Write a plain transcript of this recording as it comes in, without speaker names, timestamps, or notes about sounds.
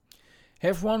Hey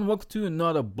everyone, welcome to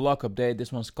another blog update.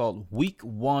 This one's called Week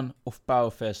 1 of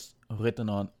Powerfest, written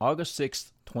on August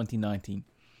 6th, 2019.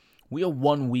 We are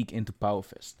 1 week into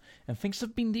Powerfest, and things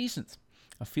have been decent.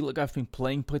 I feel like I've been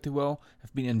playing pretty well,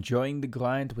 I've been enjoying the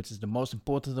grind, which is the most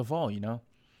important of all, And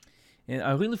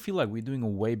I really feel like we're doing a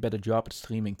way better job at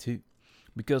streaming too,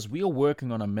 because we are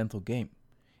working on our mental game.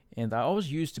 And I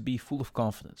always used to be full of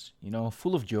confidence,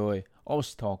 full of joy,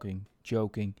 always talking,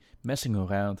 joking, messing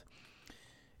around.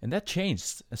 And that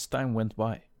changed as time went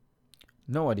by.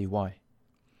 No idea why.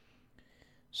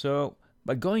 So,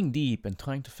 by going deep and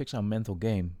trying to fix our mental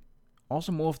game,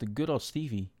 also more of the good old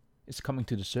Stevie is coming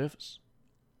to the surface.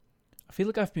 I feel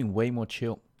like I've been way more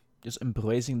chill, just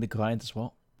embracing the grind as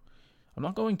well. I'm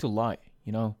not going to lie,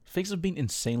 things have been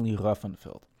insanely rough on the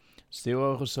field. Still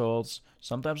our results,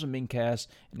 sometimes a min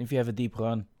cast, and if you have a deep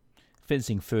run,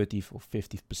 finishing 30th or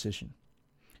 50th position.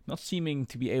 Not seeming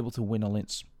to be able to win all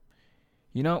ins.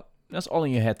 That's all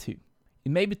in your head too.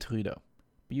 It may be true though,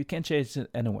 but you can't change it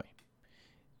anyway.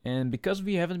 And because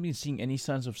we haven't been seeing any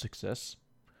signs of success,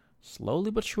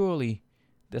 slowly but surely,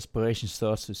 desperation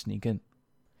starts to sneak in.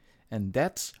 And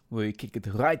that's where you kick it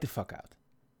right the fuck out.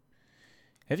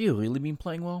 Have you really been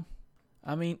playing well?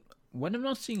 I mean, when I'm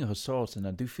not seeing results and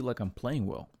I do feel like I'm playing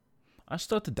well, I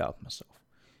start to doubt myself.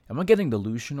 Am I getting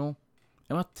delusional?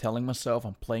 Am I telling myself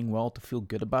I'm playing well to feel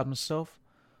good about myself?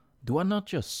 Do I not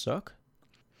just suck?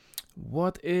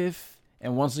 What if,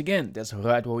 and once again, that's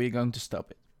right where we're going to stop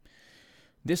it.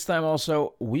 This time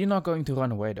also, we're not going to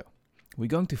run away though. We're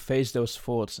going to face those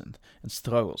thoughts and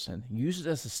struggles and use it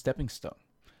as a stepping stone.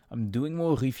 I'm doing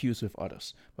more reviews with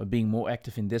others, by being more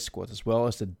active in Discord as well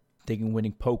as the Digging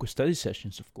Winning Poker study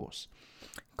sessions, of course.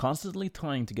 Constantly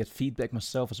trying to get feedback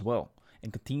myself as well,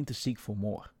 and continue to seek for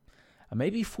more. I may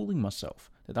be fooling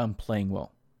myself that I'm playing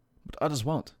well, but others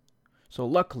won't. So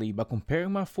luckily, by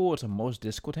comparing my forwards on most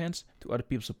Discord hands to other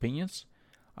people's opinions,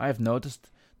 I have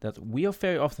noticed that we are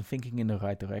very often thinking in the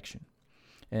right direction.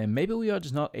 And maybe we are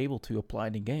just not able to apply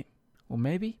the game. Or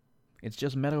maybe it's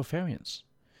just a matter of variance.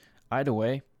 Either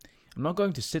way, I'm not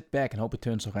going to sit back and hope it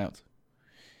turns around.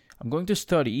 I'm going to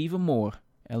study even more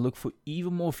and look for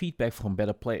even more feedback from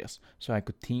better players, so I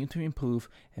continue to improve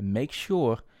and make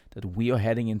sure that we are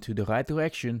heading into the right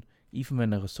direction even when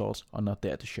the results are not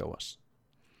there to show us.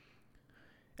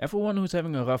 Everyone who's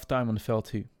having a rough time on the field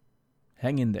too,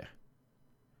 hang in there.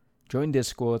 Join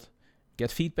Discord, get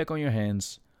feedback on your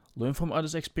hands, learn from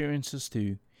others' experiences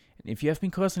too, and if you have been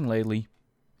cursing lately,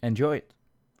 enjoy it.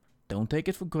 Don't take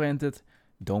it for granted,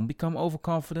 don't become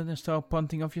overconfident and start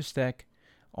punting off your stack.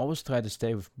 Always try to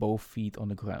stay with both feet on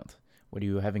the ground, whether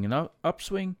you're having an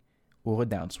upswing or a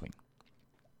downswing.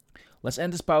 Let's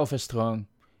end this Powerfest strong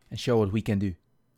and show what we can do.